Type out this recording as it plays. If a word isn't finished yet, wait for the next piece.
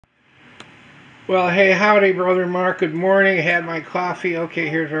Well, hey, howdy, Brother Mark. Good morning. Had my coffee. Okay,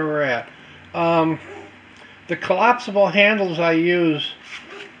 here's where we're at. The collapsible handles I use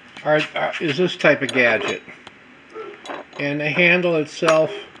is this type of gadget. And the handle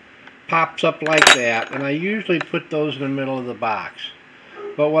itself pops up like that. And I usually put those in the middle of the box.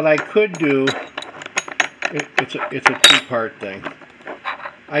 But what I could do, it's a two-part thing.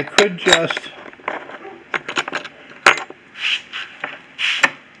 I could just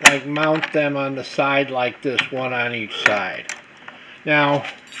like mount them on the side like this, one on each side. Now,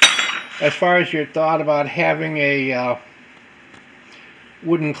 as far as your thought about having a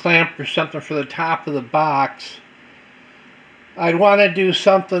wooden clamp or something for the top of the box, I'd want to do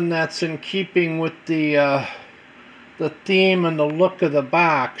something that's in keeping with the theme and the look of the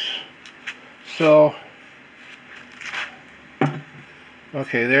box. So,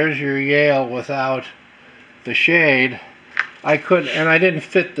 okay, there's your Yale without the shade. I could, and I didn't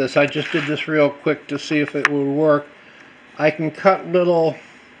fit this, I just did this real quick to see if it would work. I can cut little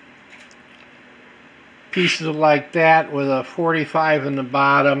pieces like that with a 45 in the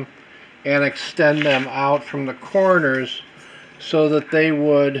bottom and extend them out from the corners so that they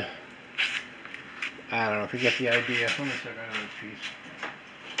would, I don't know if you get the idea. Let me take another piece.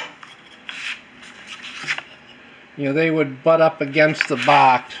 You know, they would butt up against the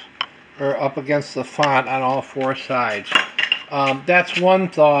box or up against the font on all four sides. That's one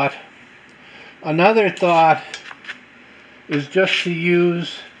thought. Another thought is just to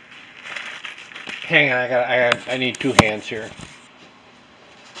use, hang on, I need two hands here.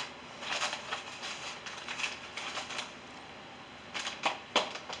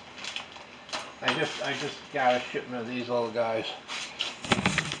 I just got a shipment of these little guys.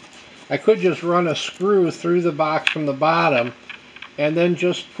 I could just run a screw through the box from the bottom and then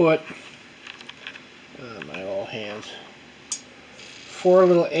just put my little hands, 4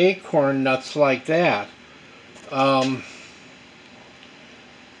 little acorn nuts like that,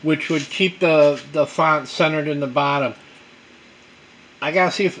 which would keep the font centered in the bottom. I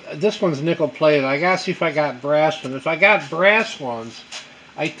gotta see if this one's nickel plated. I gotta see if I got brass ones. If I got brass ones,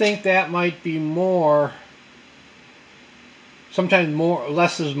 I think that might be more. Sometimes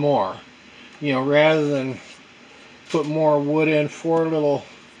less is more. You know, rather than put more wood in, 4 little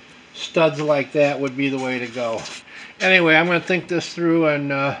studs like that would be the way to go. Anyway, I'm going to think this through,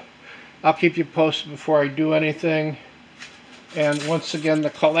 and I'll keep you posted before I do anything. And once again,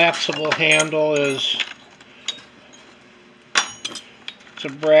 the collapsible handle is, it's a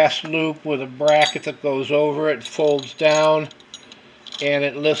brass loop with a bracket that goes over it, folds down, and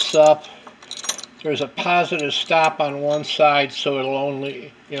it lifts up. There's a positive stop on one side, so it'll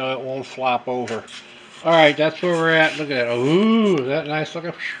only, you know, it won't flop over. All right, that's where we're at. Look at that. Ooh, is that nice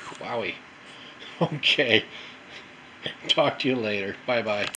looking? Wowie. Okay. Talk to you later. Bye-bye.